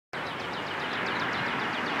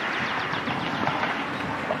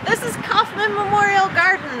This is Kauffman Memorial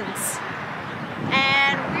Gardens,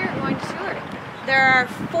 and we're going to tour it. There are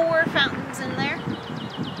 4 fountains in there.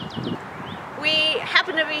 We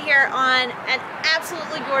happen to be here on an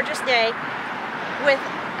absolutely gorgeous day with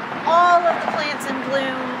all of the plants in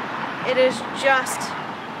bloom. It is just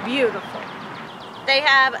beautiful. They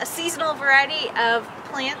have a seasonal variety of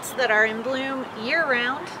plants that are in bloom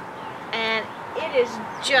year-round, and it is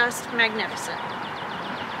just magnificent.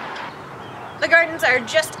 The gardens are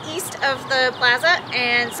just east of the plaza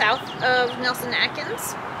and south of Nelson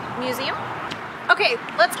Atkins Museum. Okay,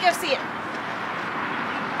 let's go see it.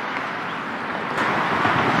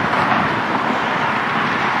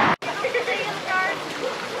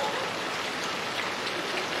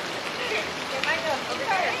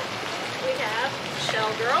 We have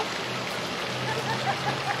Shell Girl.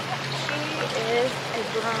 She is a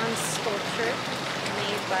bronze sculpture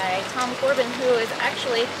made by Tom Corbin, who is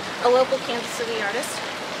actually a local Kansas City artist,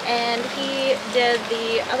 and he did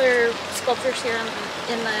the other sculptures here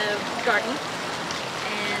in the garden,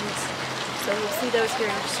 and so we'll see those here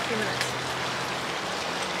in just a few minutes.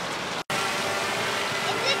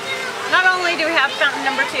 Not only do we have fountain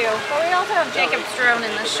number 2, but we also have Jacob's drone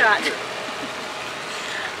in this shot.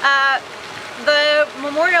 The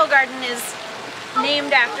Memorial Garden is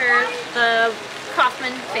named after the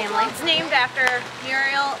Kauffman family. It's named after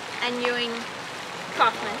Muriel and Ewing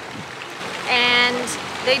Kauffman, and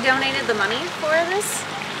they donated the money for this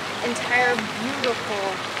entire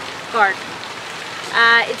beautiful garden.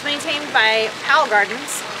 It's maintained by Powell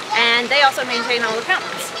Gardens, and they also maintain all the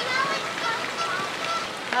fountains.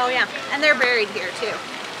 Oh yeah, and they're buried here too.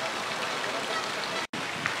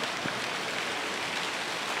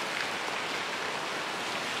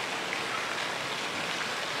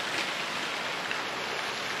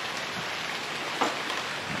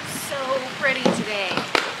 So pretty today.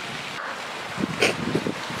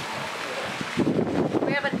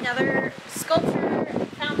 We have another sculpture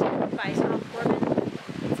fountain by Tom Corbin.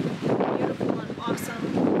 It's beautiful and awesome.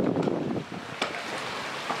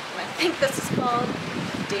 I think this is called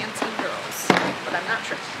Dancing Girls, but I'm not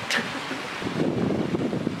sure.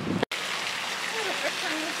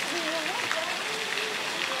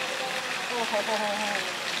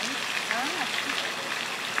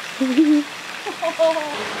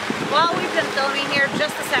 While we've been filming here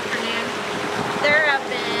just this afternoon, there have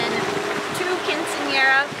been 2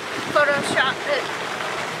 quinceañera photo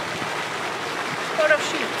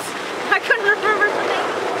shoots. I couldn't remember the name.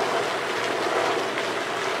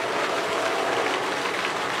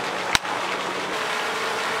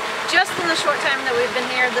 Just in the short time that we've been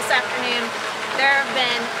here this afternoon, there have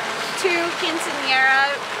been 2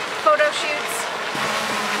 quinceañera photo shoots,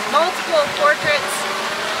 multiple portraits,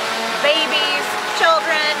 babies,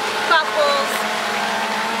 children, couples.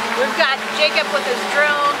 We've got Jacob with his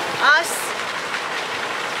drone, us.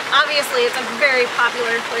 Obviously, it's a very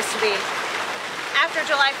popular place to be. After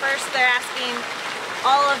July 1st, they're asking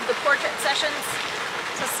all of the portrait sessions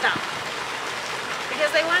to stop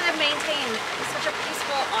because they want to maintain such a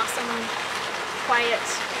peaceful, awesome, quiet,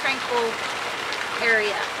 tranquil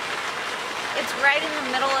area. It's right in the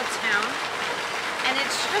middle of town, and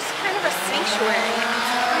it's just kind of a sanctuary.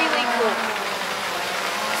 It's really cool.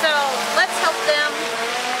 So let's help them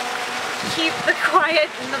keep the quiet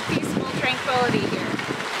and the peaceful tranquility here.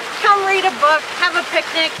 Come read a book, have a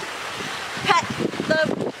picnic, pet the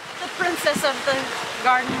princess of the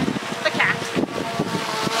garden, the cat,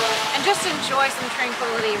 and just enjoy some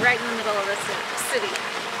tranquility right in the middle of the city.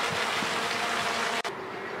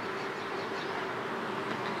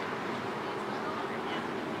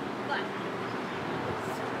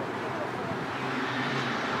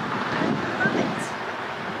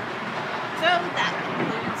 So that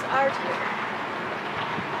concludes our tour.